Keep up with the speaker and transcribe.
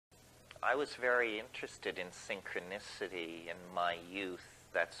I was very interested in synchronicity in my youth.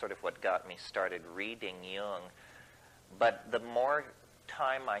 That's sort of what got me started reading Jung. But the more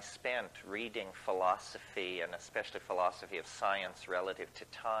time I spent reading philosophy, and especially philosophy of science relative to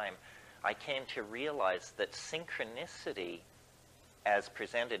time, I came to realize that synchronicity, as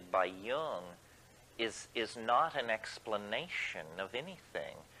presented by Jung, is not an explanation of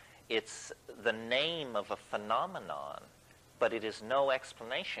anything. It's the name of a phenomenon, but it is no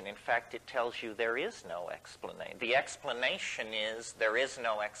explanation. In fact, it tells you there is no explanation. The explanation is there is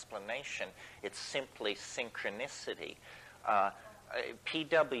no explanation. It's simply synchronicity.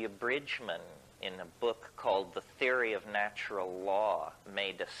 P.W. Bridgman, in a book called The Theory of Natural Law,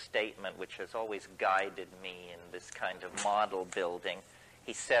 made a statement which has always guided me in this kind of model building.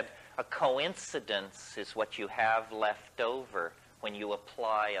 He said, a coincidence is what you have left over when you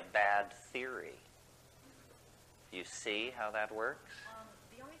apply a bad theory. You see how that works?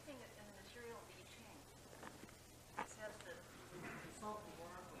 The only thing in the material of the I Ching, it says that when you consult the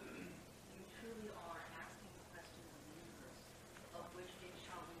oracle, you truly are asking the questions of the universe, of which it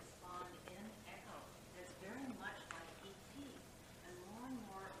shall respond in echo. It's very much like E.T. And more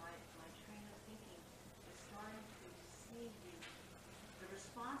my train of thinking is starting to see the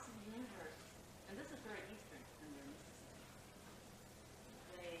response of the universe, and this is very Eastern in their mysticism.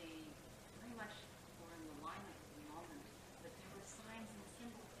 They very much were in the line of the moment, that there were signs and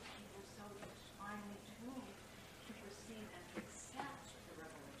symbols that we were so finely tuned to perceive and to accept the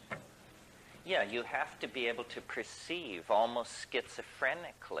revelation. Yeah, you have to be able to perceive almost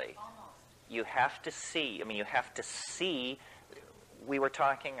schizophrenically. Almost. You have to see. I mean, you have to see. We were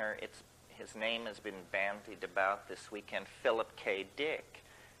talking, his name has been bandied about this weekend, Philip K. Dick.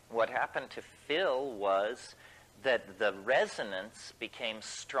 What happened to Phil was that the resonance became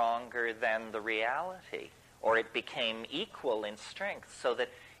stronger than the reality, or it became equal in strength, so that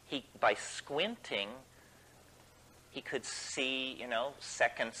by squinting, he could see,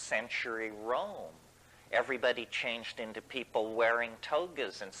 2nd century Rome. Everybody changed into people wearing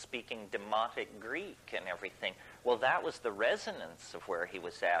togas and speaking demotic Greek and everything. Well, that was the resonance of where he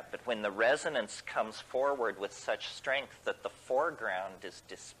was at. But when the resonance comes forward with such strength that the foreground is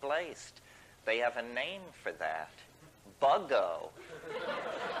displaced, they have a name for that. Buggo.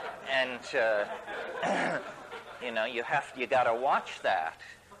 And, you got to watch that.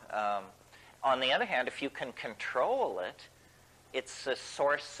 On the other hand, if you can control it, it's a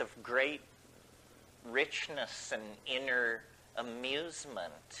source of great richness and inner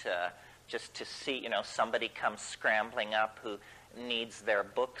amusement. Just to see, somebody comes scrambling up who needs their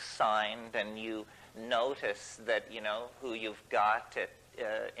book signed, and you notice that, who you've got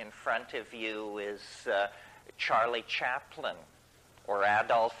in front of you is Charlie Chaplin or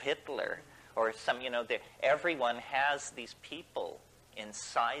Adolf Hitler or everyone has these people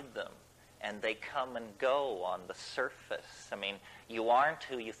inside them, and they come and go on the surface. I mean, you aren't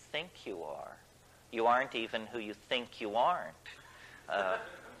who you think you are. You aren't even who you think you aren't.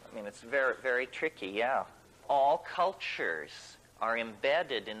 It's very, very tricky, yeah. All cultures are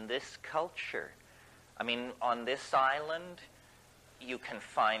embedded in this culture. I mean, on this island, you can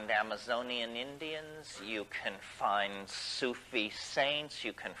find Amazonian Indians, you can find Sufi saints,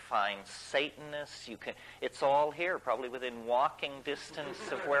 you can find Satanists, it's all here, probably within walking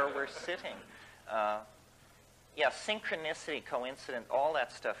distance of where we're sitting. Synchronicity, coincidence, all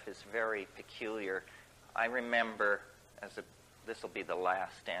that stuff is very peculiar. I remember, this will be the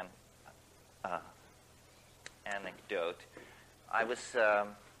last anecdote. I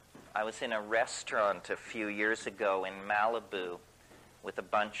was in a restaurant a few years ago in Malibu with a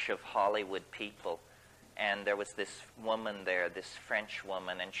bunch of Hollywood people, and there was this woman there, this French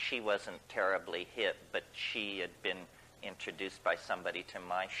woman, and she wasn't terribly hip, but she had been introduced by somebody to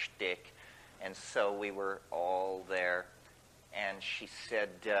my shtick, and so we were all there, and she said,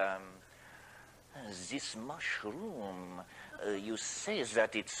 this mushroom, you say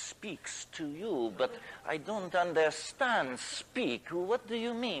that it speaks to you, but I don't understand speak. What do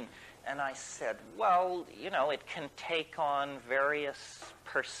you mean? And I said, well, it can take on various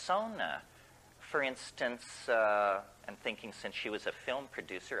persona. For instance, and thinking since she was a film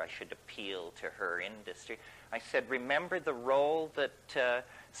producer, I should appeal to her industry. I said, remember the role that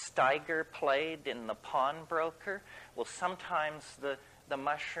Steiger played in The Pawnbroker? Well, sometimes the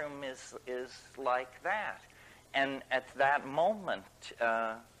mushroom is like that. And at that moment,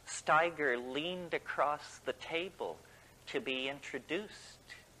 Steiger leaned across the table to be introduced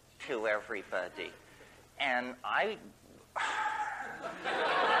to everybody. And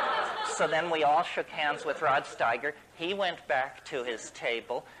So then we all shook hands with Rod Steiger. He went back to his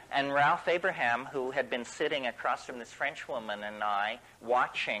table, and Ralph Abraham, who had been sitting across from this French woman and I,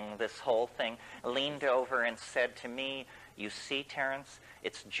 watching this whole thing, leaned over and said to me, "You see, Terence,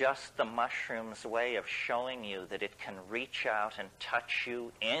 it's just the mushroom's way of showing you that it can reach out and touch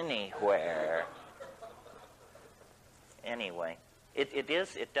you anywhere." Anyway,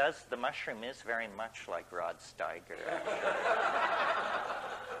 the mushroom is very much like Rod Steiger, actually.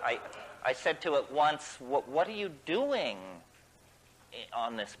 I said to it once, what are you doing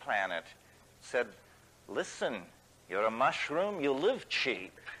on this planet? It said, "Listen, you're a mushroom, you live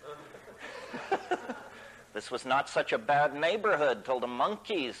cheap." This was not such a bad neighborhood till the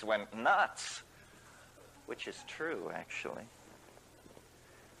monkeys went nuts. Which is true, actually.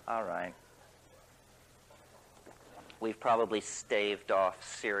 All right. We've probably staved off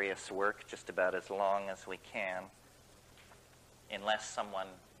serious work just about as long as we can. Unless someone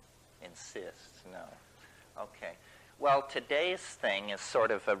insists. No. Okay. Well, today's thing is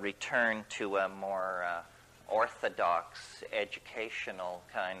sort of a return to a more orthodox educational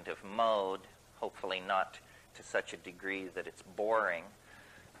kind of mode. Hopefully not to such a degree that it's boring.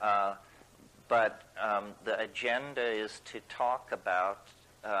 But the agenda is to talk about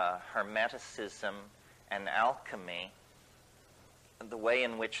Hermeticism and alchemy, the way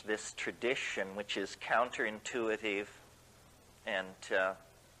in which this tradition, which is counterintuitive and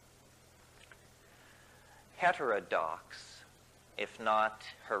heterodox, if not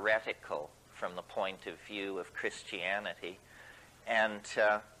heretical from the point of view of Christianity, and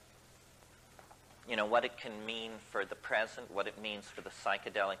what it can mean for the present, what it means for the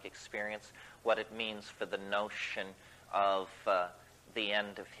psychedelic experience, what it means for the notion of the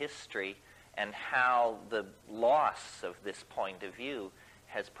end of history, and how the loss of this point of view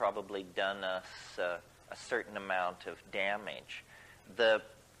has probably done us a certain amount of damage. The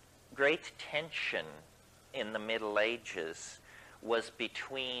great tension in the Middle Ages was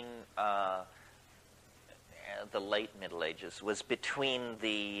between the late Middle Ages, was between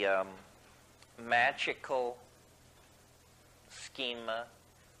the magical schema,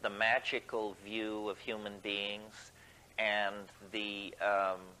 the magical view of human beings, and the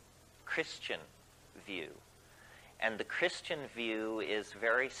Christian view. And the Christian view is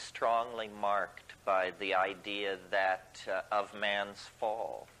very strongly marked by the idea that of man's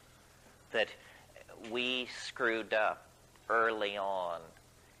fall, that we screwed up early on,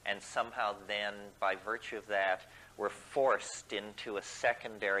 and somehow then, by virtue of that, we're forced into a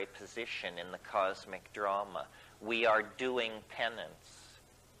secondary position in the cosmic drama. We are doing penance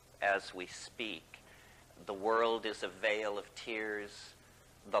as we speak. The world is a vale of tears.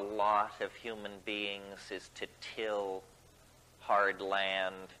 The lot of human beings is to till hard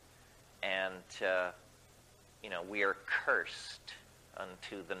land, and we are cursed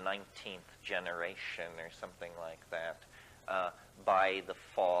unto the 19th generation or something like that by the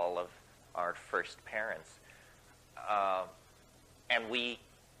fall of our first parents. And we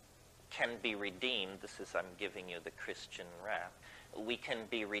can be redeemed. I'm giving you the Christian rap. We can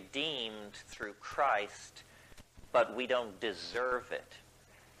be redeemed through Christ, but we don't deserve it.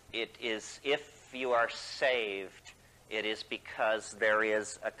 It is, if you are saved, it is because there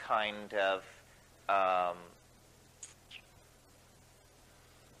is a kind of a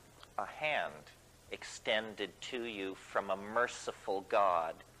hand extended to you from a merciful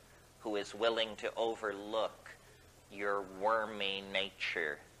God who is willing to overlook your wormy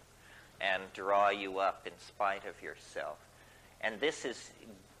nature and draw you up in spite of yourself. And this is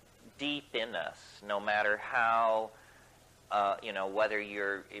deep in us, no matter how, whether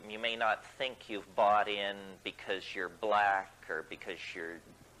you may not think you've bought in because you're black or because you're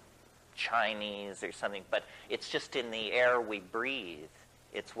Chinese or something, but it's just in the air we breathe.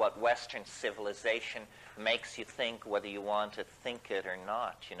 It's what Western civilization makes you think, whether you want to think it or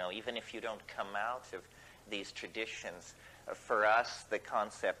not. Even if you don't come out of these traditions, for us, the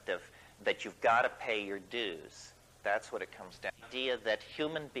concept of that you've got to pay your dues, that's what it comes down to. The idea that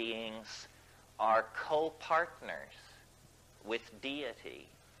human beings are co-partners with deity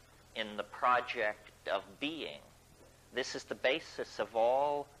in the project of being. This is the basis of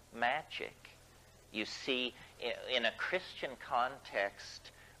all magic. You see, in a Christian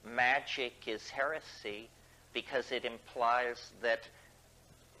context, magic is heresy because it implies that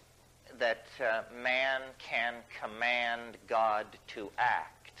man can command God to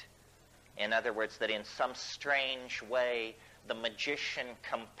act. In other words, that in some strange way, the magician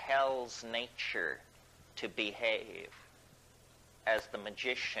compels nature to behave as the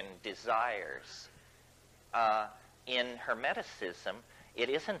magician desires. In Hermeticism, it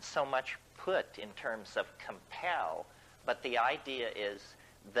isn't so much put in terms of compel, but the idea is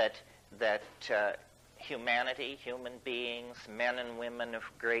that that humanity, human beings, men and women of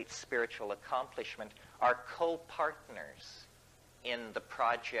great spiritual accomplishment, are co-partners in the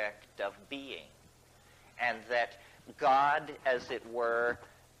project of being, and that God, as it were,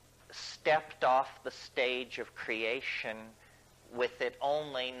 stepped off the stage of creation with it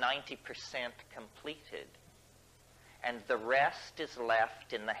only 90% completed, and the rest is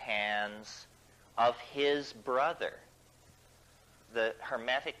left in the hands of his brother. The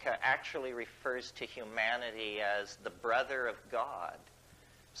Hermetica actually refers to humanity as the brother of God.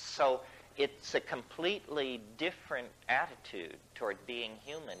 So it's a completely different attitude toward being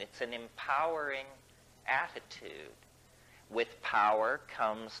human. It's an empowering attitude. With power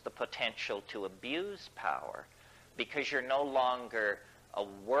comes the potential to abuse power, because you're no longer a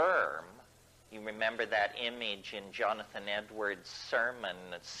worm. You remember that image in Jonathan Edwards' sermon,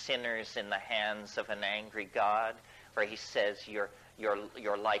 Sinners in the Hands of an Angry God, where he says you're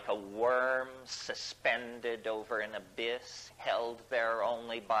like a worm suspended over an abyss, held there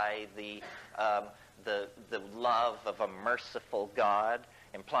only by the love of a merciful God,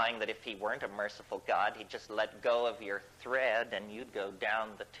 implying that if he weren't a merciful God, he'd just let go of your thread and you'd go down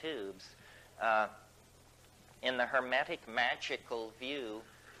the tubes. In the Hermetic magical view,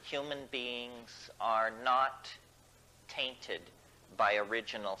 human beings are not tainted by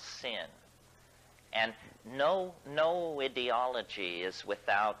original sin. And no ideology is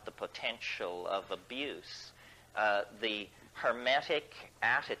without the potential of abuse. The Hermetic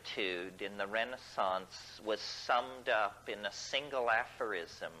attitude in the Renaissance was summed up in a single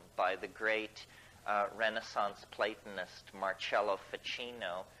aphorism by the great Renaissance Platonist Marcello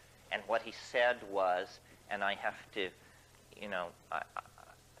Ficino. And what he said was, and I have to,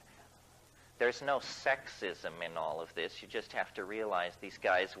 there's no sexism in all of this. You just have to realize these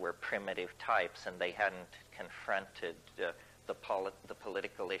guys were primitive types and they hadn't confronted the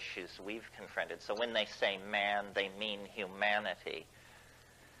political issues we've confronted. So when they say man, they mean humanity.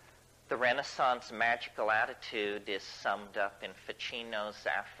 The Renaissance magical attitude is summed up in Ficino's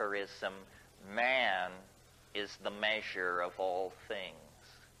aphorism, man is the measure of all things.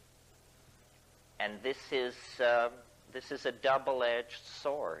 And this is a double-edged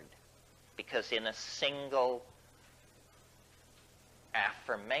sword, because in a single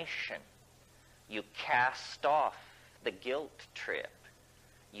affirmation, you cast off the guilt trip.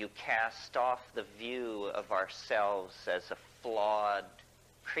 You cast off the view of ourselves as a flawed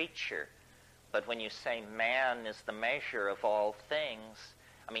creature. But when you say man is the measure of all things,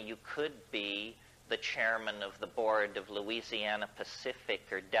 I mean, you could be the chairman of the board of Louisiana Pacific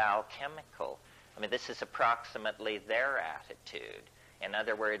or Dow Chemical. I mean, this is approximately their attitude. In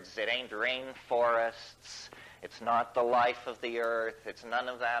other words, it ain't rainforests, it's not the life of the earth, it's none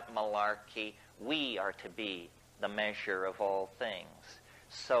of that malarkey. We are to be the measure of all things.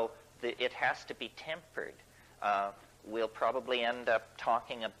 So it has to be tempered. We'll probably end up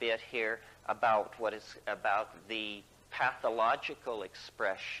talking a bit here about the pathological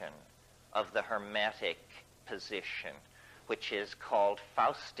expression of the Hermetic position, which is called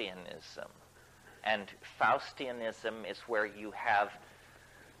Faustianism. And Faustianism is where you have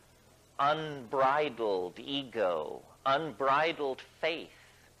unbridled ego, unbridled faith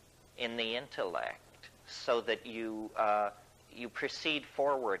in the intellect, so that you proceed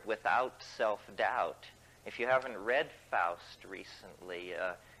forward without self-doubt. If you haven't read Faust recently,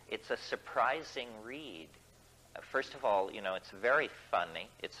 it's a surprising read. First of all, it's very funny.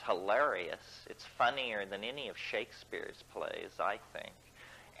 It's hilarious. It's funnier than any of Shakespeare's plays, I think.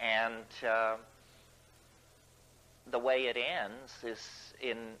 And the way it ends is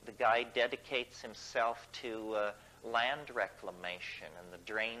the guy dedicates himself to land reclamation and the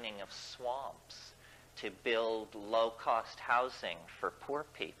draining of swamps to build low-cost housing for poor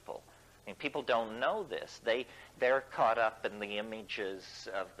people. I mean, people don't know this. They're caught up in the images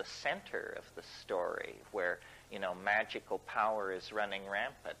of the center of the story where, magical power is running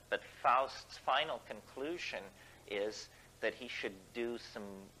rampant. But Faust's final conclusion is that he should do some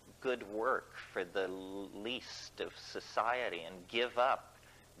good work for the least of society and give up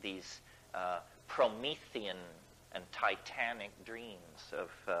these Promethean and Titanic dreams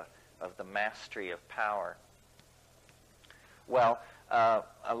of the mastery of power. Well,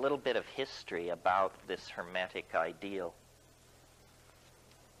 a little bit of history about this Hermetic ideal.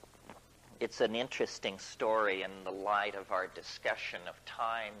 It's an interesting story in the light of our discussion of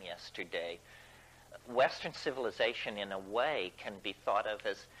time yesterday. Western civilization, in a way, can be thought of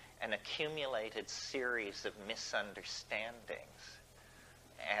as an accumulated series of misunderstandings.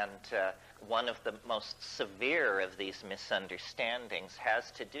 And one of the most severe of these misunderstandings has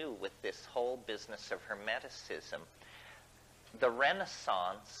to do with this whole business of Hermeticism. The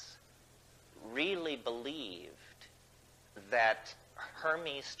Renaissance really believed that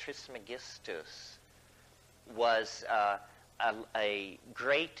Hermes Trismegistus was a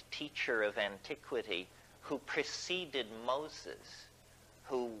great teacher of antiquity who preceded Moses,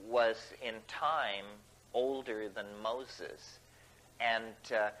 who was in time older than Moses. And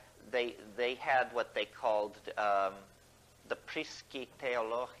they had what they called the Prisci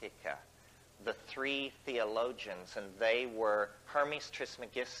Theologica, the three theologians, and they were Hermes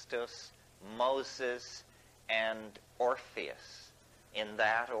Trismegistus, Moses, and Orpheus, in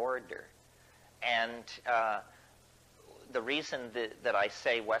that order. And the reason that I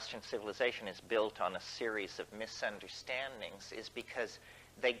say Western civilization is built on a series of misunderstandings is because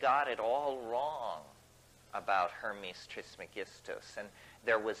they got it all wrong about Hermes Trismegistus. And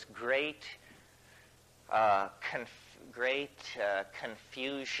there was great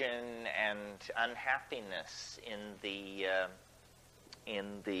confusion and unhappiness in the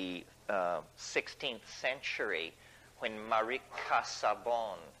 16th century when Marie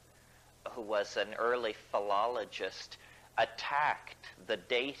Casaubon, who was an early philologist, attacked the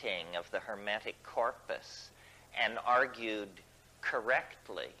dating of the Hermetic corpus and argued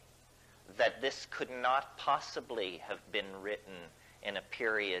correctly that this could not possibly have been written in a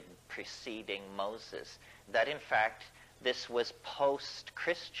period preceding Moses, that in fact this was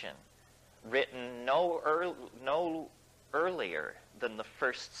post-Christian, written no earlier than the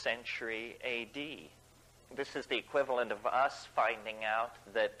 1st century A.D. This is the equivalent of us finding out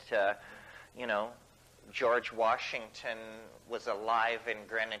that, George Washington was alive in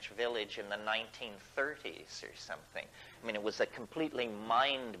Greenwich Village in the 1930s or something. I mean, it was a completely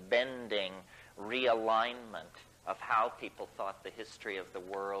mind-bending realignment of how people thought the history of the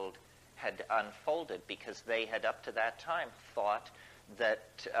world had unfolded, because they had up to that time thought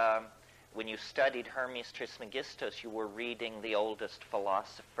that when you studied Hermes Trismegistus, you were reading the oldest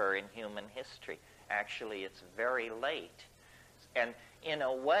philosopher in human history. Actually, it's very late. And in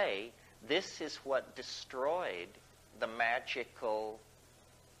a way, this is what destroyed the magical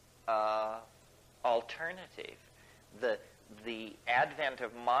alternative. The advent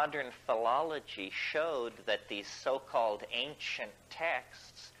of modern philology showed that these so-called ancient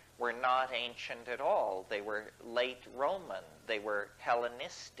texts were not ancient at all. They were late Roman. They were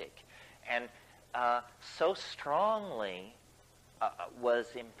Hellenistic. And so strongly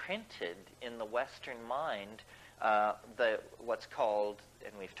was imprinted in the Western mind what's called,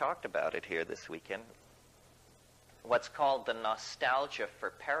 and we've talked about it here this weekend, what's called the nostalgia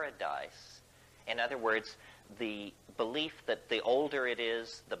for paradise. In other words, the belief that the older it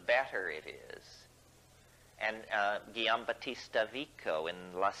is, the better it is. And Guillaume Battista Vico in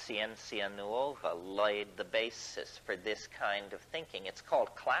La Scienza Nuova laid the basis for this kind of thinking. It's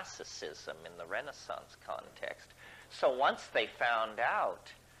called classicism in the Renaissance context. So once they found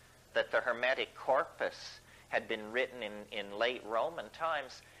out that the Hermetic corpus had been written in late Roman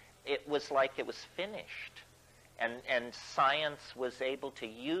times, it was like it was finished. And science was able to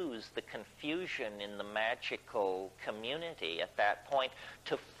use the confusion in the magical community at that point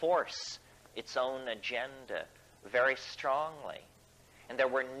to force its own agenda very strongly. And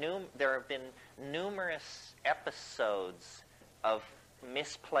there have been numerous episodes of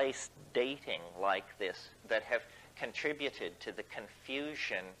misplaced dating like this that have contributed to the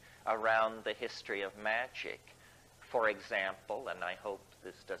confusion around the history of magic. For example, and I hope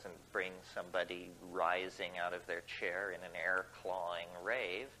this doesn't bring somebody rising out of their chair in an air-clawing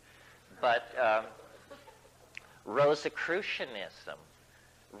rave, but Rosicrucianism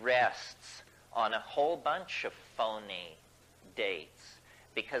rests on a whole bunch of phony dates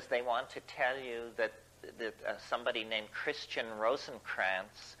because they want to tell you that somebody named Christian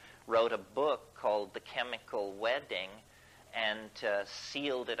Rosenkranz wrote a book called The Chemical Wedding and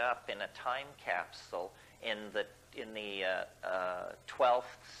sealed it up in a time capsule in the 12th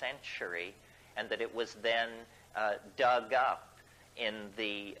century, and that it was then dug up in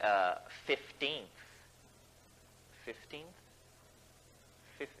the 16th,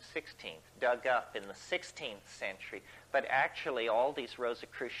 dug up in the 16th century. But actually all these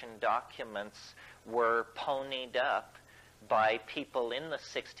Rosicrucian documents were ponied up by people in the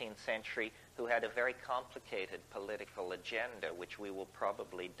 16th century who had a very complicated political agenda, which we will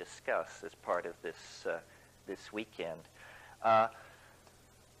probably discuss as part of this weekend.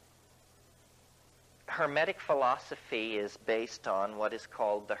 Hermetic philosophy is based on what is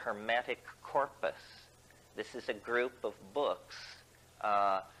called the Hermetic Corpus. This is a group of books,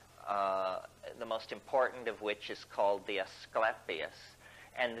 the most important of which is called the Asclepius.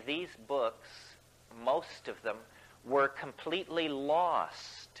 And these books, most of them, were completely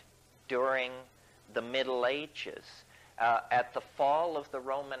lost during the Middle Ages. at the fall of the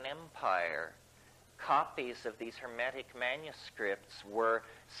Roman Empire, copies of these Hermetic manuscripts were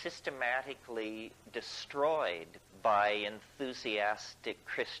systematically destroyed by enthusiastic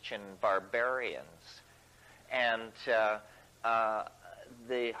Christian barbarians. And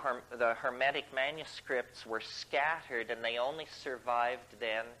the Hermetic manuscripts were scattered, and they only survived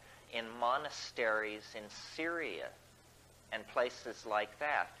then in monasteries in Syria and places like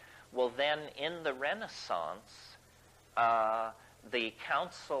that. Well, then in the Renaissance, the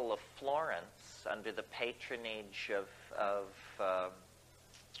Council of Florence, under the patronage of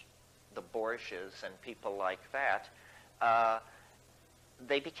the Borgias and people like that,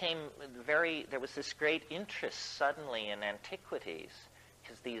 they became there was this great interest suddenly in antiquities,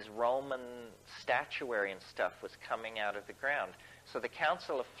 because these Roman statuary and stuff was coming out of the ground. So the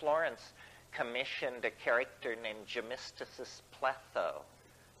Council of Florence commissioned a character named Gemistus Pletho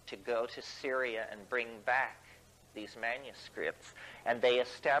to go to Syria and bring back these manuscripts. And they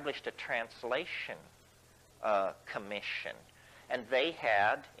established a translation commission. And they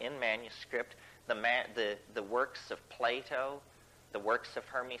had, in manuscript, the works of Plato, the works of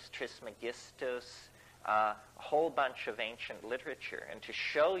Hermes Trismegistus, a whole bunch of ancient literature. And to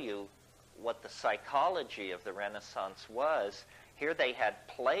show you what the psychology of the Renaissance was, here they had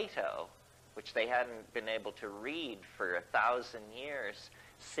Plato, which they hadn't been able to read for 1,000 years,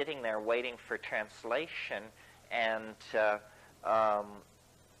 sitting there waiting for translation. And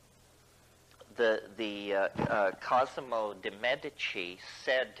Cosimo de' Medici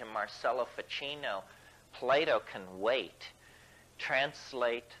said to Marcello Ficino, Plato can wait.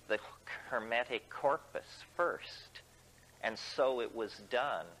 Translate the Hermetic Corpus first. And so it was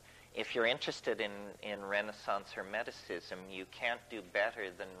done. If you're interested in Renaissance Hermeticism, you can't do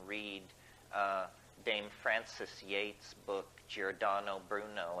better than read Dame Frances Yates' book, Giordano,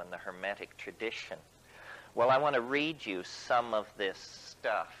 Bruno, and the Hermetic Tradition. Well, I want to read you some of this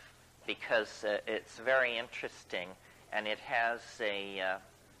stuff because it's very interesting, and it has a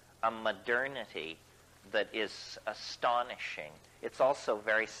modernity that is astonishing. It's also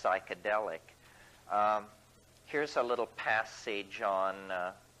very psychedelic. Here's a little passage on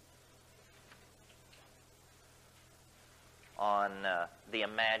the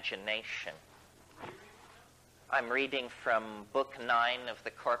imagination. I'm reading from Book 9 of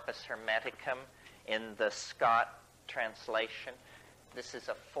the Corpus Hermeticum in the Scott translation. This is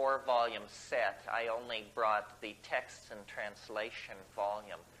a 4-volume set. I only brought the text and translation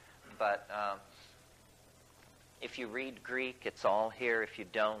volume. But if you read Greek, it's all here. If you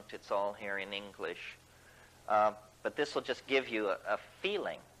don't, it's all here in English. But this will just give you a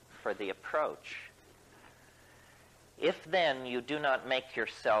feeling for the approach. If then you do not make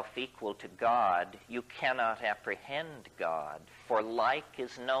yourself equal to God, you cannot apprehend God, for like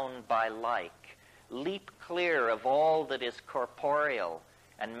is known by like. Leap clear of all that is corporeal,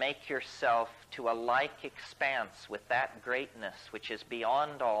 and make yourself to a like expanse with that greatness which is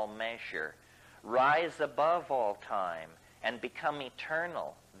beyond all measure. Rise above all time, and become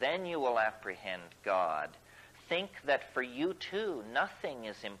eternal. Then you will apprehend God. Think that for you too nothing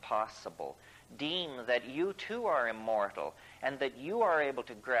is impossible. Deem that you too are immortal, and that you are able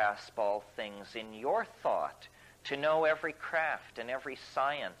to grasp all things in your thought, to know every craft and every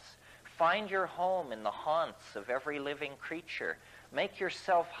science. Find your home in the haunts of every living creature. Make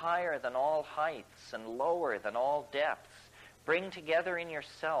yourself higher than all heights and lower than all depths. Bring together in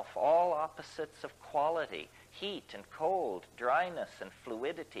yourself all opposites of quality, heat and cold, dryness and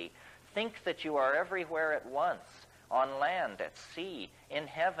fluidity. Think that you are everywhere at once, on land, at sea, in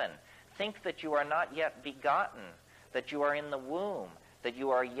heaven. Think that you are not yet begotten, that you are in the womb, that you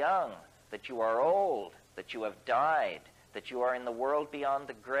are young, that you are old, that you have died, that you are in the world beyond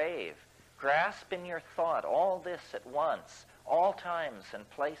the grave. Grasp in your thought all this at once, all times and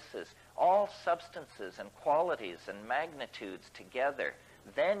places, all substances and qualities and magnitudes together.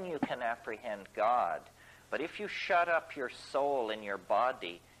 Then you can apprehend God. But if you shut up your soul in your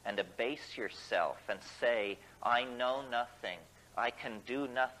body and abase yourself and say, I know nothing, I can do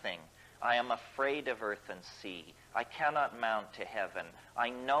nothing, I am afraid of earth and sea, I cannot mount to heaven, I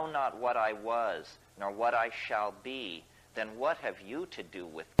know not what I was, nor what I shall be, then what have you to do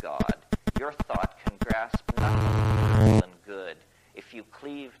with God? Your thought can grasp nothing evil and good if you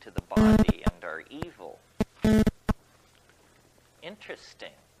cleave to the body and are evil.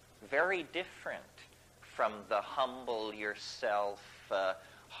 Interesting. Very different from the humble yourself,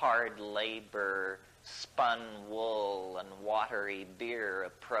 hard labor, spun wool and watery beer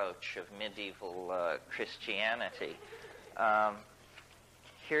approach of medieval Christianity.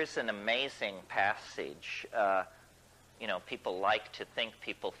 Here's an amazing passage people like to think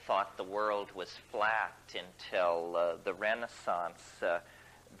people thought the world was flat until the Renaissance.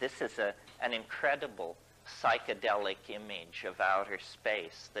 This is an incredible psychedelic image of outer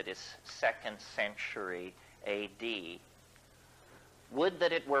space that is 2nd century A.D. Would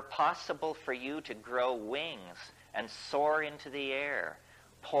that it were possible for you to grow wings and soar into the air.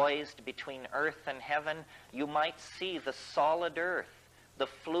 Poised between earth and heaven, you might see the solid earth, the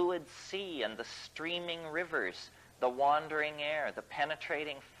fluid sea and the streaming rivers, the wandering air, the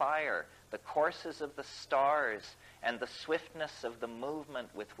penetrating fire, the courses of the stars, and the swiftness of the movement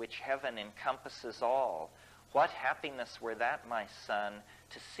with which heaven encompasses all. What happiness were that, my son,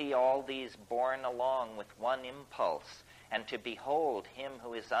 to see all these borne along with one impulse, and to behold him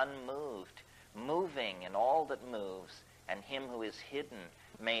who is unmoved, moving in all that moves, and him who is hidden,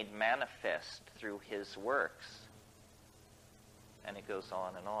 made manifest through his works. And it goes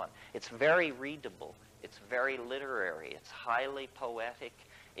on and on. It's very readable. It's very literary. It's highly poetic.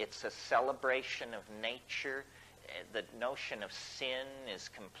 It's a celebration of nature. The notion of sin is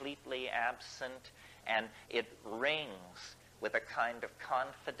completely absent, and it rings with a kind of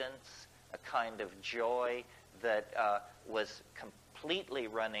confidence, a kind of joy that was completely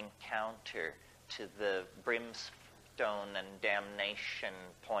running counter to the brimstone and damnation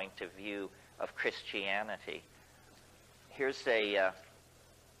point of view of Christianity. Here's to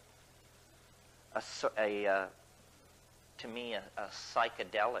me, a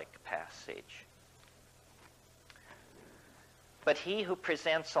psychedelic passage. But he who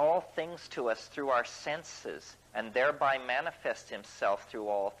presents all things to us through our senses, and thereby manifests himself through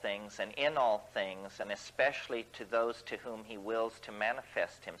all things and in all things, and especially to those to whom he wills to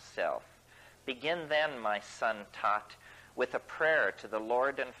manifest himself. Begin then, my son Tat, with a prayer to the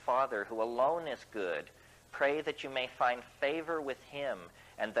Lord and Father, who alone is good. Pray that you may find favor with him,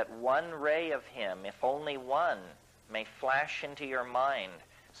 and that one ray of him, if only one, may flash into your mind,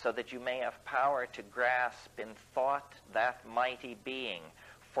 so that you may have power to grasp in thought that mighty being.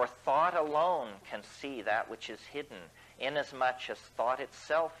 For thought alone can see that which is hidden, inasmuch as thought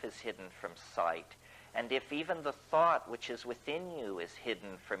itself is hidden from sight. And if even the thought which is within you is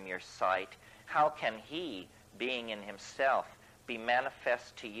hidden from your sight, how can he, being in himself, be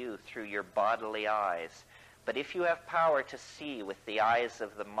manifest to you through your bodily eyes? But if you have power to see with the eyes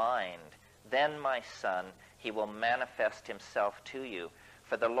of the mind, then, my son, he will manifest himself to you.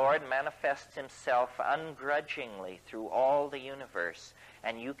 For the Lord manifests himself ungrudgingly through all the universe,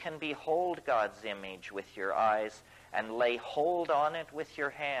 and you can behold God's image with your eyes and lay hold on it with your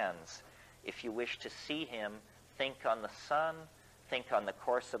hands. If you wish to see him, think on the sun, think on the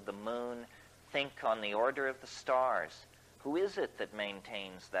course of the moon, think on the order of the stars. Who is it that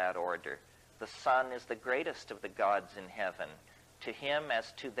maintains that order? The sun is the greatest of the gods in heaven. To him,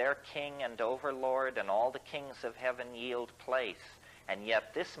 as to their king and overlord, and all the kings of heaven yield place. And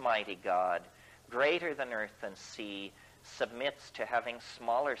yet this mighty God, greater than earth and sea, submits to having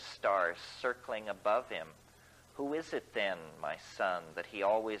smaller stars circling above him. Who is it then, my son, that he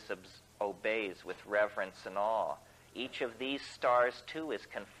always obeys with reverence and awe? Each of these stars, too, is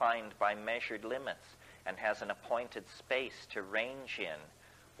confined by measured limits and has an appointed space to range in.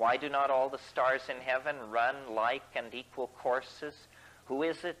 Why do not all the stars in heaven run like and equal courses? Who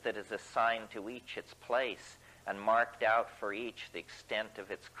is it that is assigned to each its place and marked out for each the extent of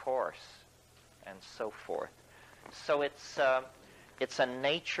its course? And so forth. So it's a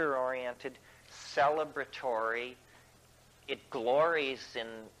nature-oriented, celebratory. It glories in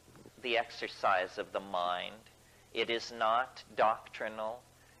the exercise of the mind. It is not doctrinal.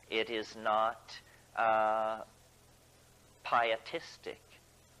 It is not pietistic.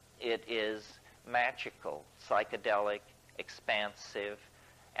 It is magical, psychedelic, expansive.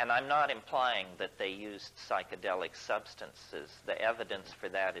 And I'm not implying that they used psychedelic substances. The evidence for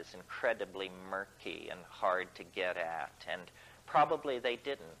that is incredibly murky and hard to get at, and probably they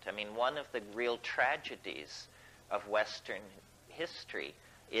didn't. I mean, one of the real tragedies of Western history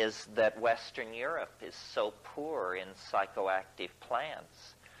is that Western Europe is so poor in psychoactive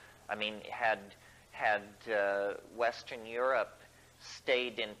plants. I mean, had Western Europe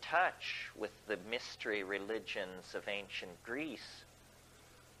stayed in touch with the mystery religions of ancient Greece,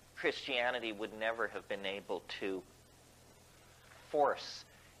 Christianity would never have been able to force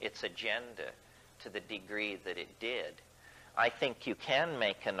its agenda to the degree that it did. I think you can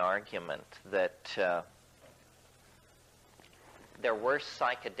make an argument that there were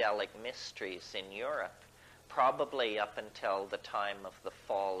psychedelic mysteries in Europe, probably up until the time of the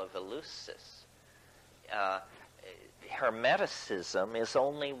fall of Eleusis. Hermeticism is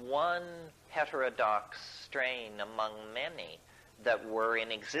only one heterodox strain among many that were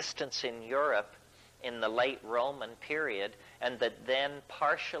in existence in Europe in the late Roman period, and that then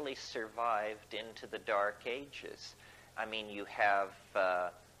partially survived into the Dark Ages. I mean, you have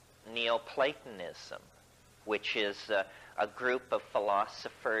Neoplatonism, which is a group of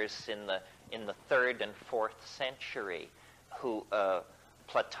philosophers in the 3rd and 4th century, who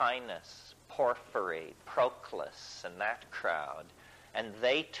Plotinus, Porphyry, Proclus, and that crowd, and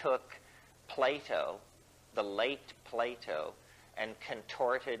they took Plato, the late Plato, and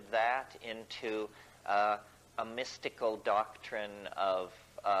contorted that into a mystical doctrine of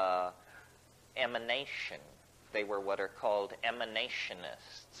emanation. They were what are called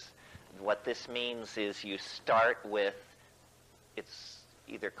emanationists. What this means is you start with, it's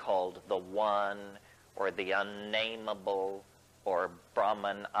either called the One or the Unnameable or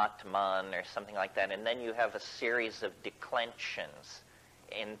Brahman, Atman, or something like that, and then you have a series of declensions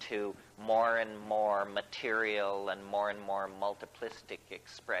into more and more material and more multiplistic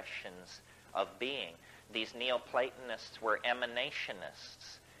expressions of being. These Neoplatonists were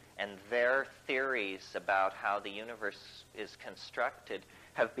emanationists, and their theories about how the universe is constructed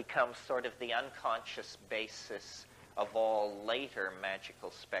have become sort of the unconscious basis of all later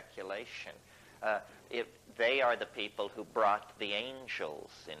magical speculation. They are the people who brought the angels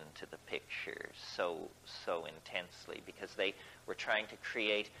into the picture so intensely, because they were trying to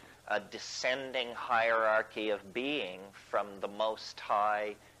create a descending hierarchy of being from the most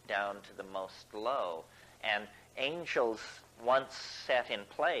high down to the most low. And angels, once set in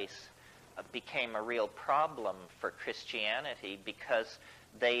place, became a real problem for Christianity, because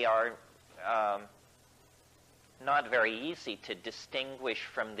they are not very easy to distinguish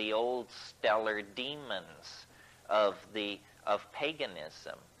from the old stellar demons of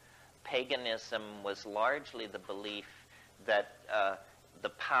paganism. Paganism was largely the belief that the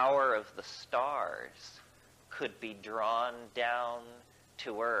power of the stars could be drawn down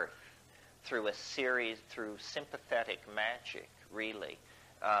to earth through sympathetic magic, really,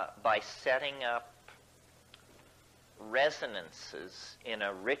 by setting up resonances in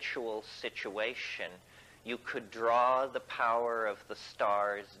a ritual situation. You could draw the power of the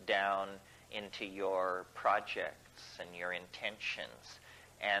stars down into your projects and your intentions.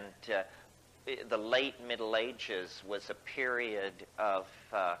 And the late Middle Ages was a period of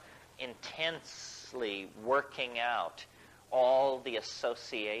intensely working out all the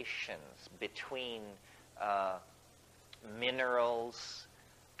associations between minerals,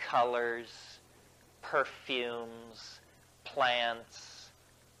 colors, perfumes, plants,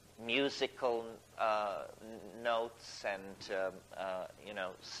 musical notes, and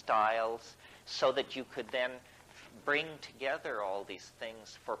styles, so that you could then bring together all these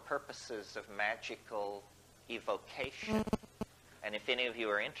things for purposes of magical evocation. And if any of you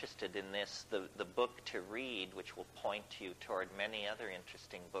are interested in this, the book to read, which will point you toward many other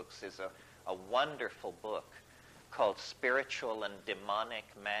interesting books, is a wonderful book called Spiritual and Demonic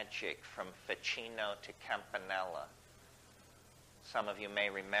Magic from Ficino to Campanella. Some of you may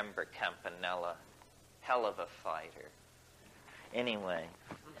remember Campanella. Hell of a fighter. Anyway.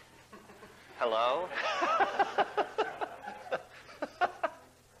 Hello?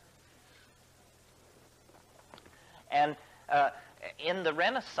 And in the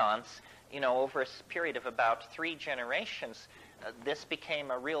Renaissance, over a period of about 3 generations, this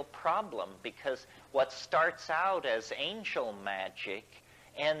became a real problem, because what starts out as angel magic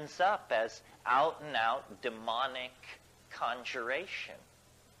ends up as out-and-out demonic conjuration.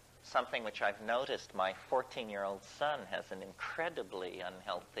 Something which I've noticed my 14-year-old son has an incredibly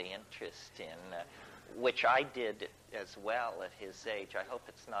unhealthy interest in, which I did as well at his age. I hope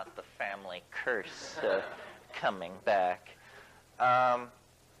it's not the family curse coming back.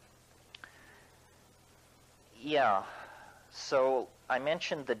 So I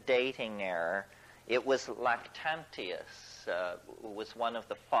mentioned the dating error. It was Lactantius, who was one of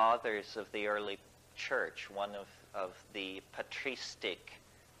the fathers of the early church, one of the patristic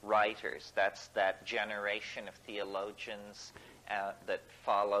writers. That's that generation of theologians that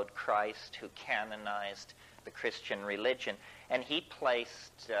followed Christ, who canonized the Christian religion. And he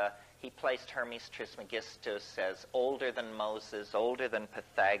placed Hermes Trismegistus as older than Moses, older than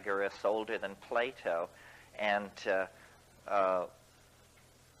Pythagoras, older than Plato. And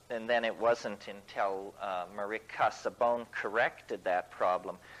then it wasn't until Marie Casaubon corrected that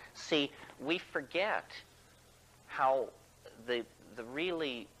problem. See, we forget how the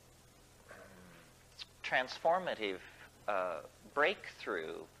really transformative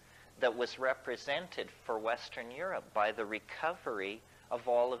breakthrough that was represented for Western Europe by the recovery of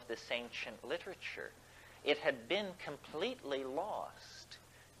all of this ancient literature. It had been completely lost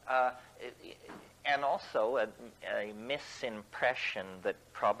And also a misimpression that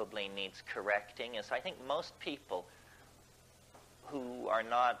probably needs correcting is I think most people who are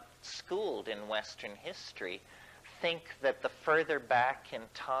not schooled in Western history think that the further back in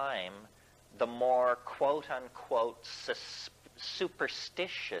time, the more quote-unquote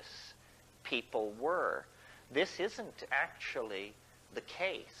superstitious people were. This isn't actually the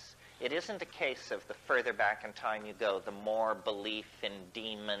case. It isn't a case of the further back in time you go, the more belief in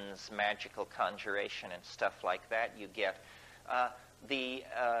demons, magical conjuration, and stuff like that you get. The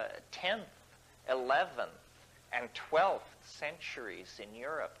 10th, 11th, and 12th centuries in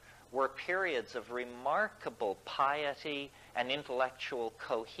Europe were periods of remarkable piety and intellectual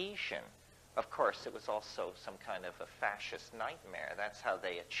cohesion. Of course, it was also some kind of a fascist nightmare. That's how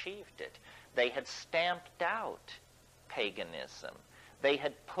they achieved it. They had stamped out paganism. They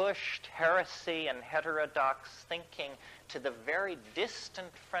had pushed heresy and heterodox thinking to the very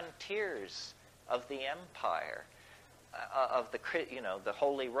distant frontiers of the empire, of the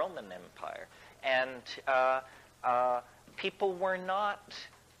Holy Roman Empire. And people were not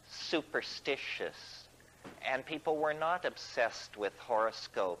superstitious, and people were not obsessed with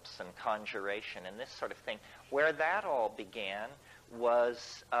horoscopes and conjuration and this sort of thing. Where that all began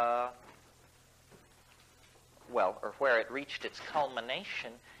was, where it reached its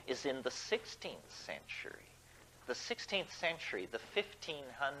culmination is in the 16th century. The 16th century, the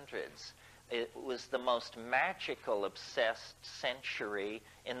 1500s, it was the most magical, obsessed century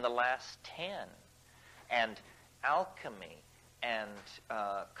in the last 10. And alchemy and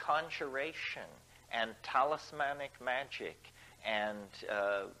conjuration and talismanic magic and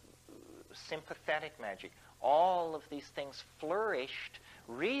sympathetic magic, all of these things flourished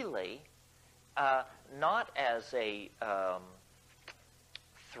really not as a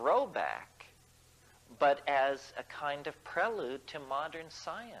throwback, but as a kind of prelude to modern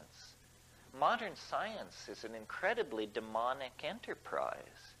science. Modern science is an incredibly demonic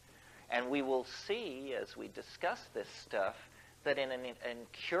enterprise. And we will see, as we discuss this stuff, that in a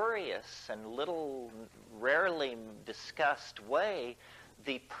curious and rarely discussed way,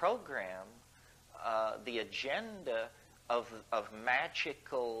 the program, the agenda of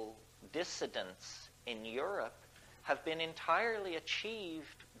magical dissidents in Europe have been entirely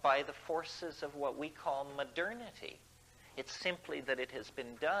achieved by the forces of what we call modernity. It's simply that it has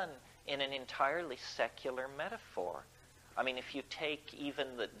been done in an entirely secular metaphor. I mean, if you take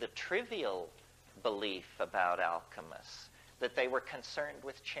even the trivial belief about alchemists, that they were concerned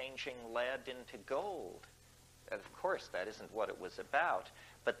with changing lead into gold. And of course, that isn't what it was about,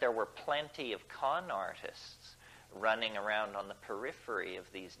 but there were plenty of con artists running around on the periphery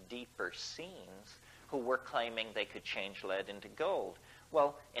of these deeper scenes who were claiming they could change lead into gold.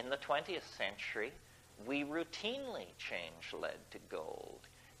 Well, in the 20th century, we routinely change lead to gold.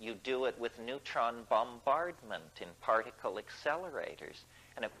 You do it with neutron bombardment in particle accelerators.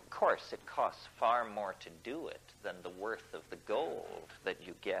 And of course, it costs far more to do it than the worth of the gold that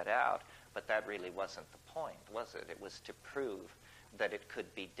you get out. But that really wasn't the point, was it? It was to prove that it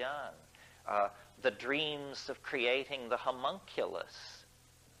could be done. The dreams of creating the homunculus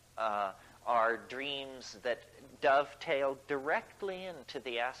are dreams that dovetail directly into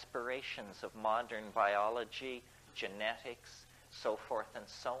the aspirations of modern biology, genetics, so forth and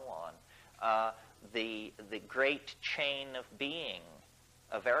so on. The great chain of being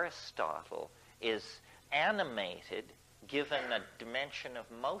of Aristotle is animated, given a dimension of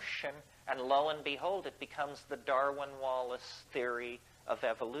motion, and lo and behold, it becomes the Darwin-Wallace theory of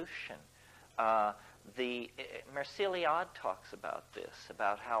evolution. Merciliade talks about this,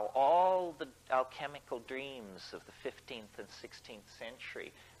 about how all the alchemical dreams of the 15th and 16th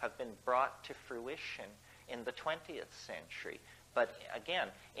century have been brought to fruition in the 20th century. But again,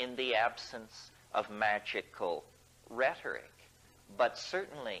 in the absence of magical rhetoric, but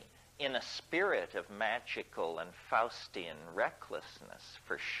certainly in a spirit of magical and Faustian recklessness,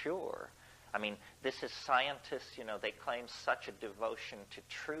 for sure. I mean, this is scientists, they claim such a devotion to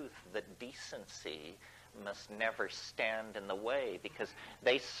truth that decency must never stand in the way because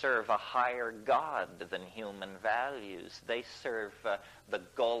they serve a higher God than human values. They serve the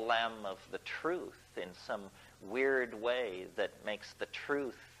golem of the truth in some weird way that makes the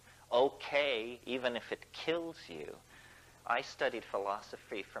truth okay, even if it kills you. I studied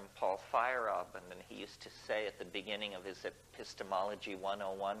philosophy from Paul Feyerabend, and he used to say at the beginning of his Epistemology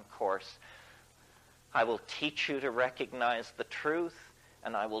 101 course, I will teach you to recognize the truth,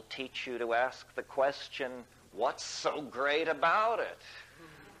 and I will teach you to ask the question, what's so great about it?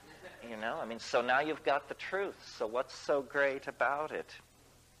 So now you've got the truth, so what's so great about it?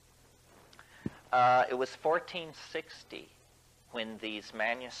 It was 1460 when these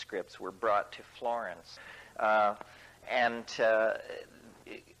manuscripts were brought to Florence.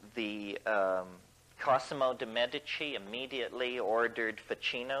 The Cosimo de' Medici immediately ordered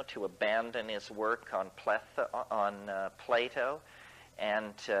Ficino to abandon his work on Plato,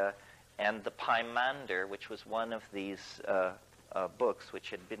 and the Pymander, which was one of these books, which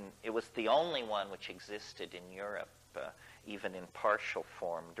had been, it was the only one which existed in Europe, even in partial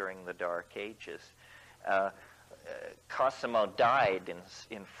form during the Dark Ages. Cosimo died in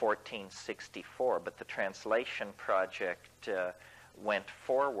 1464, but the translation project went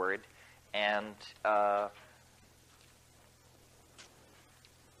forward, and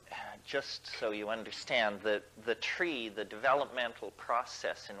just so you understand, the developmental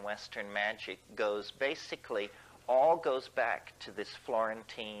process in Western magic goes back to this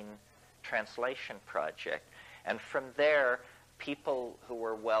Florentine translation project. And from there, people who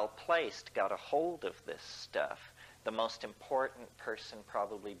were well-placed got a hold of this stuff. The most important person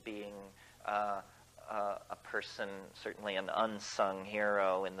probably being a person, certainly an unsung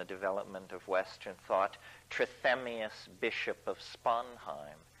hero in the development of Western thought, Trithemius, Bishop of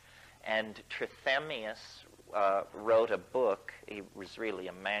Sponheim. And Trithemius wrote a book. It was really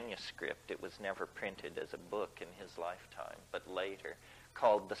a manuscript. It was never printed as a book in his lifetime, but later,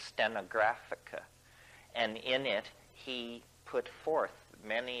 called the Steganographia. And in it, he put forth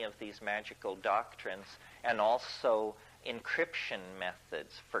many of these magical doctrines and also encryption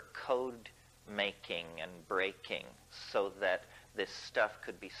methods for code making and breaking, so that this stuff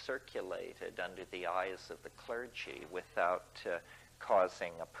could be circulated under the eyes of the clergy without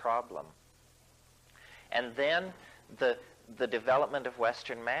causing a problem. And then the development of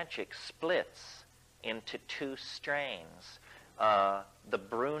Western magic splits into two strains. The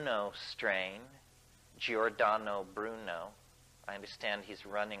Bruno strain, Giordano Bruno. I understand he's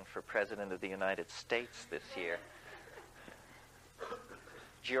running for President of the United States this year.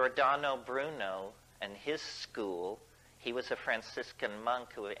 Giordano Bruno and his school, he was a Franciscan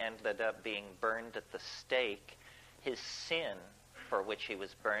monk who ended up being burned at the stake. His sin for which he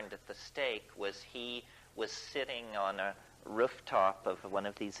was burned at the stake was he was sitting on a rooftop of one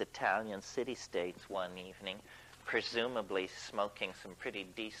of these Italian city-states one evening, presumably smoking some pretty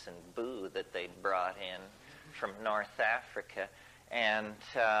decent boo that they'd brought in from North Africa. And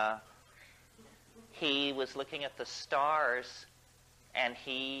he was looking at the stars, and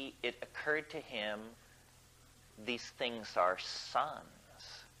it occurred to him, these things are suns.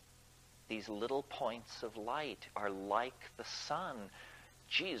 These little points of light are like the sun.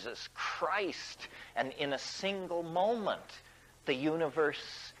 Jesus Christ! And in a single moment, the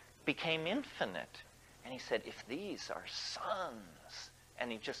universe became infinite. And he said, if these are suns,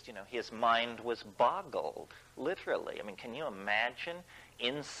 and he just, his mind was boggled, literally. I mean, can you imagine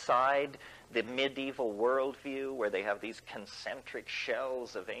inside the medieval worldview where they have these concentric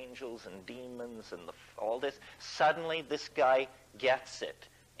shells of angels and demons and all this? Suddenly, this guy gets it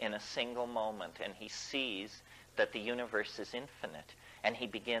in a single moment, and he sees that the universe is infinite, and he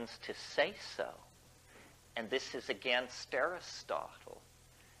begins to say so. And this is against Aristotle.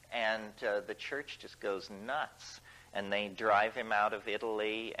 And the church just goes nuts, and they drive him out of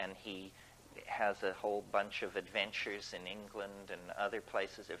Italy, and he has a whole bunch of adventures in England and other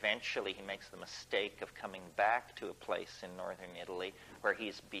places. Eventually, he makes the mistake of coming back to a place in northern Italy where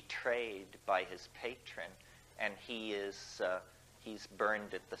he's betrayed by his patron, and he's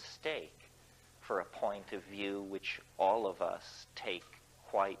burned at the stake for a point of view which all of us take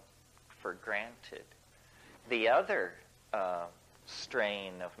quite for granted. The other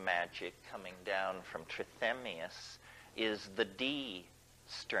strain of magic coming down from Trithemius is the D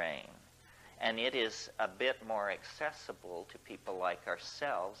strain. And it is a bit more accessible to people like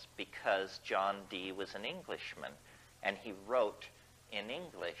ourselves because John Dee was an Englishman, and he wrote in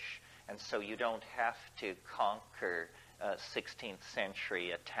English. And so you don't have to conquer 16th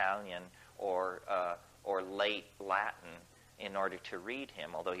century Italian or late Latin in order to read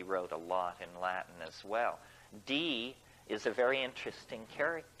him, although he wrote a lot in Latin as well. Dee is a very interesting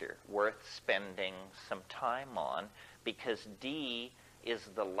character, worth spending some time on, because Dee is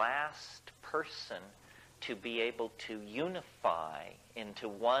the last person to be able to unify into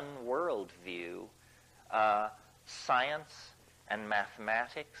one worldview science and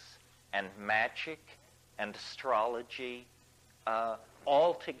mathematics and magic and astrology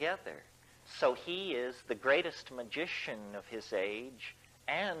all together. So he is the greatest magician of his age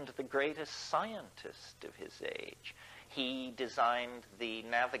and the greatest scientist of his age. He designed the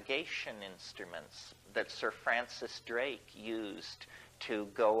navigation instruments that Sir Francis Drake used to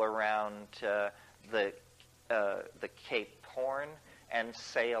go around the Cape Horn and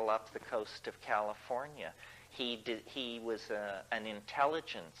sail up the coast of California. He was an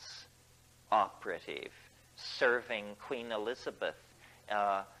intelligence operative serving Queen Elizabeth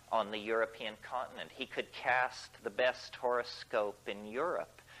on the European continent. He could cast the best horoscope in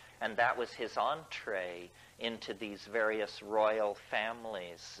Europe, and that was his entree into these various royal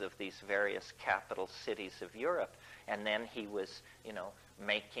families of these various capital cities of Europe. And then he was,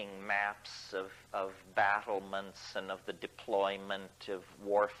 making maps of battlements and of the deployment of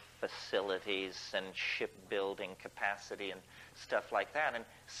war facilities and shipbuilding capacity and stuff like that, and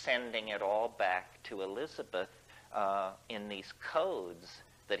sending it all back to Elizabeth in these codes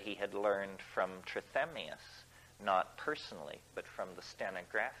that he had learned from Trithemius, not personally, but from the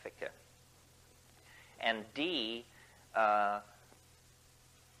Stenographia. And Dee, a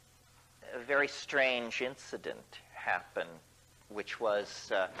very strange incident happened, which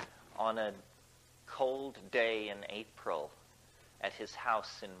was on a cold day in April at his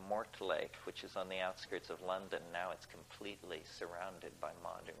house in Mortlake, which is on the outskirts of London. Now it's completely surrounded by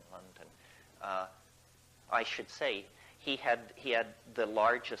modern London. I should say he had the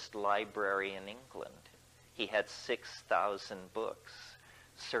largest library in England. He had 6,000 books.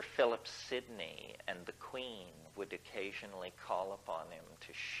 Sir Philip Sidney and the Queen would occasionally call upon him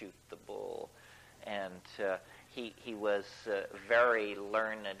to shoot the bull. And he was a very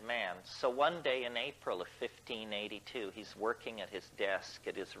learned man. So one day in April of 1582, he's working at his desk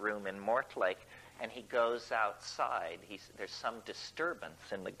at his room in Mortlake, and he goes outside. There's some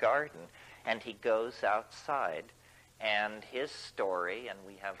disturbance in the garden, and he goes outside. And his story, and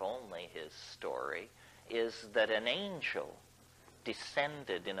we have only his story, is that an angel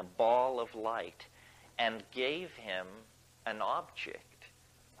descended in a ball of light and gave him an object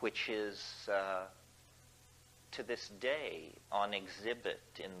which is to this day on exhibit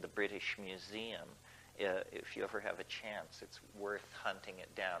in the British Museum. If you ever have a chance, it's worth hunting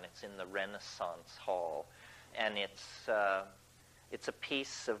it down. It's in the Renaissance Hall, and it's a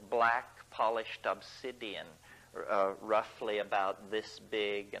piece of black polished obsidian, roughly about this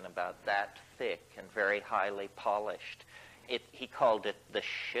big and about that thick and very highly polished. He called it the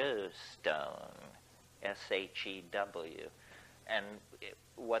Shew Stone, S-H-E-W. And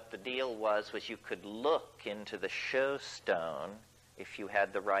what the deal was you could look into the Shew Stone if you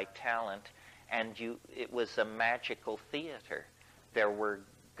had the right talent, and it was a magical theater. There were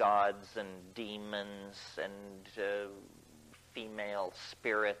gods and demons and female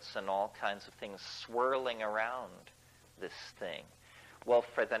spirits and all kinds of things swirling around this thing. Well,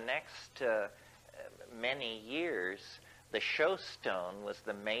 for the next many years, the Shew Stone was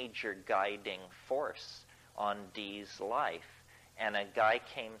the major guiding force on Dee's life. And a guy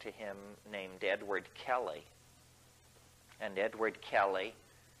came to him named Edward Kelly. And Edward Kelly,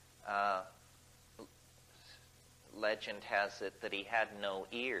 legend has it that he had no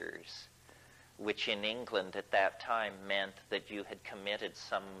ears, which in England at that time meant that you had committed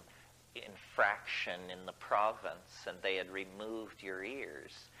some infraction in the province and they had removed your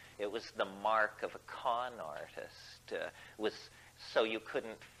ears. It was the mark of a con artist. So you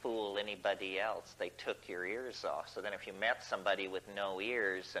couldn't fool anybody else. They took your ears off. So then if you met somebody with no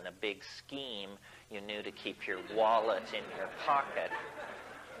ears and a big scheme, you knew to keep your wallet in your pocket.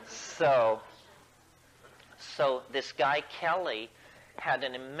 So this guy Kelly had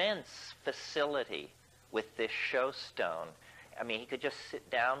an immense facility with this Shew Stone. I mean, he could just sit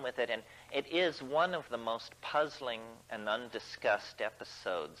down with it, and it is one of the most puzzling and undiscussed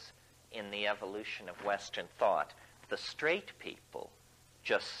episodes in the evolution of Western thought. The straight people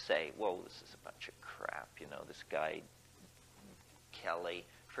just say, whoa, this is a bunch of crap, this guy Kelly.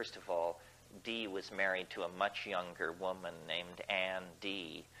 First of all, Dee was married to a much younger woman named Anne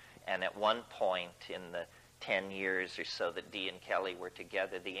Dee, and at one point in the 10 years or so that Dee and Kelly were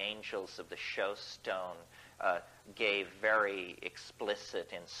together, the angels of the Shew Stone gave very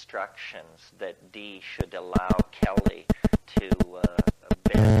explicit instructions that Dee should allow Kelly to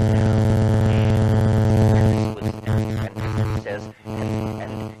bend down. And it says,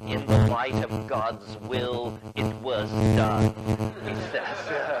 and in the light of God's will, it was done, he says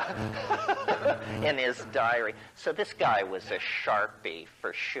in his diary. So this guy was a Sharpie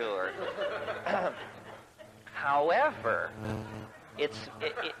for sure. However,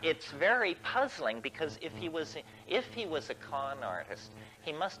 it's very puzzling because if he was a con artist,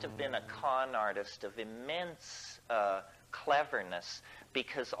 he must have been a con artist of immense cleverness,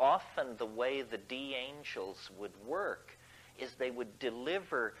 because often the way the Dee angels would work is they would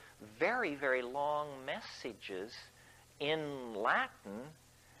deliver very, very long messages in Latin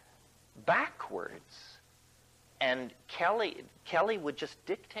backwards. And Kelly would just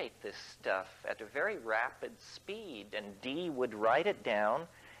dictate this stuff at a very rapid speed, and Dee would write it down,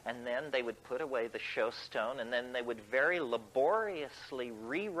 and then they would put away the show stone, and then they would very laboriously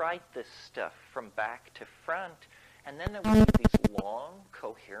rewrite this stuff from back to front, and then there would be these long,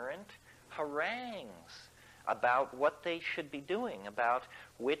 coherent harangues about what they should be doing, about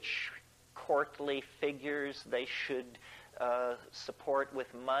which courtly figures they should support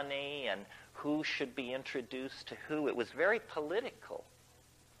with money, and who should be introduced to who. It was very political,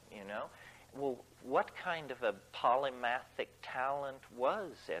 you know. Well, what kind of a polymathic talent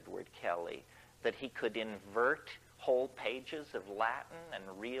was Edward Kelly that he could invert whole pages of Latin and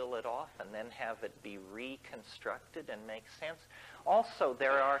reel it off and then have it be reconstructed and make sense? Also,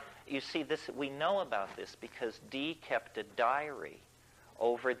 there are, you see, this, we know about this because Dee kept a diary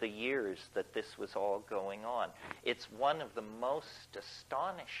over the years that this was all going on. It's one of the most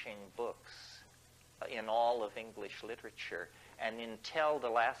astonishing books in all of English literature. And until the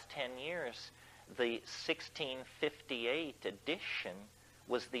last 10 years, the 1658 edition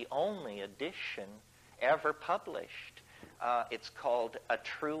was the only edition ever published. It's called A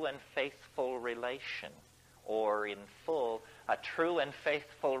True and Faithful Relation, or in full, A True and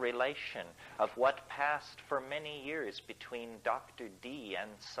Faithful Relation of what passed for many years between Dr. Dee and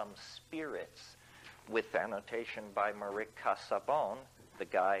some spirits, with annotation by Maurice Casaubon, the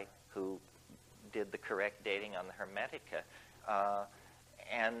guy who did the correct dating on the Hermetica.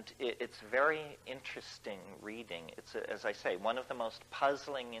 And it's very interesting reading. It's, as I say, one of the most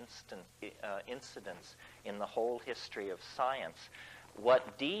puzzling incidents in the whole history of science.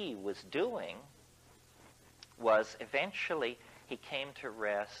 What Dee was doing was eventually he came to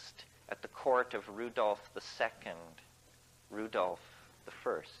rest at the court of Rudolph II, Rudolph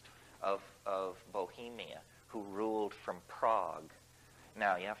I of Bohemia, who ruled from Prague.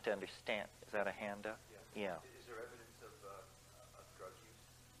 Now, you have to understand, is that a handout? Yeah. Is there evidence of drug use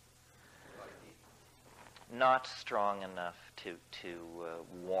by Dee? Not strong enough to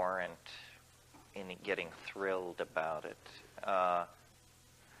warrant any getting thrilled about it.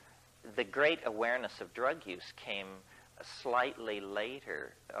 The great awareness of drug use came slightly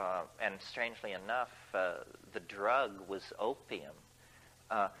later, and strangely enough, the drug was opium.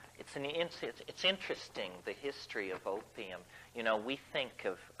 It's interesting, the history of opium. You know, we think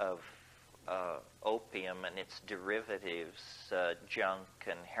of opium and its derivatives, junk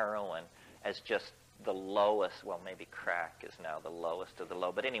and heroin, as just the lowest, well, maybe crack is now the lowest of the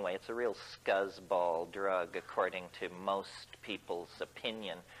low, but anyway, it's a real scuzzball drug according to most people's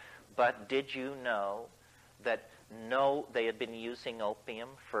opinion. But did you know that they had been using opium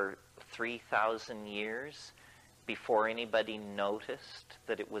for 3,000 years before anybody noticed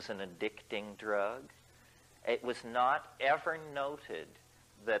that it was an addicting drug? It was not ever noted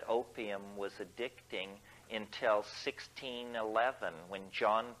that opium was addicting until 1611, when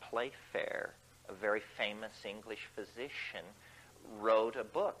John Playfair, a very famous English physician, wrote a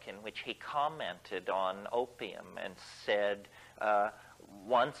book in which he commented on opium and said,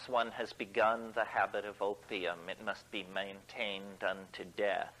 once one has begun the habit of opium, it must be maintained unto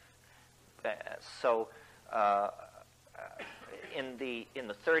death. In the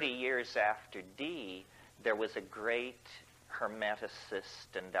 30 years after Dee, there was a great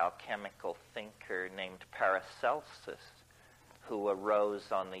Hermeticist and alchemical thinker named Paracelsus who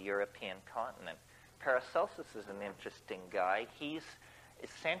arose on the European continent. Paracelsus is an interesting guy. He's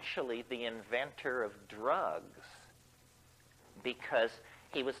essentially the inventor of drugs because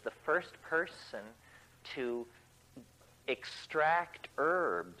he was the first person to extract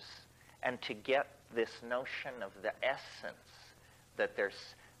herbs and to get this notion of the essence, that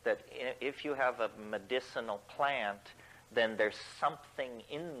if you have a medicinal plant, then there's something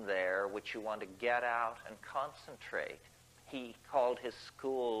in there which you want to get out and concentrate. He called his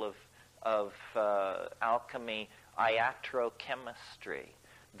school of alchemy iatrochemistry,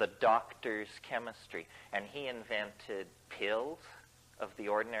 the doctor's chemistry. And he invented pills of the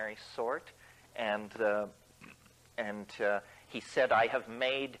ordinary sort. And he said, I have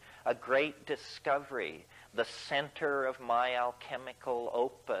made a great discovery. The center of my alchemical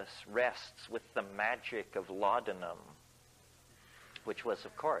opus rests with the magic of laudanum, which was,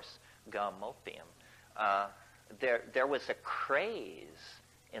 of course, gum opium. There was a craze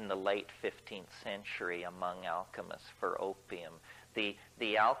in the late 15th century among alchemists for opium. The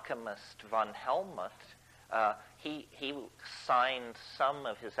alchemist von Helmut, he signed some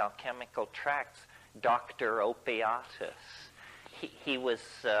of his alchemical tracts Dr. Opiatus. He was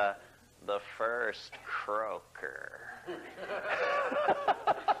the first croaker.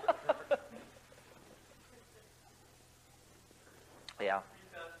 Yeah.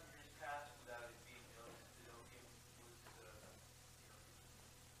 3,000 years passed without it being noticed that opium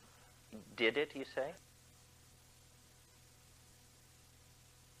was, Did it, you say?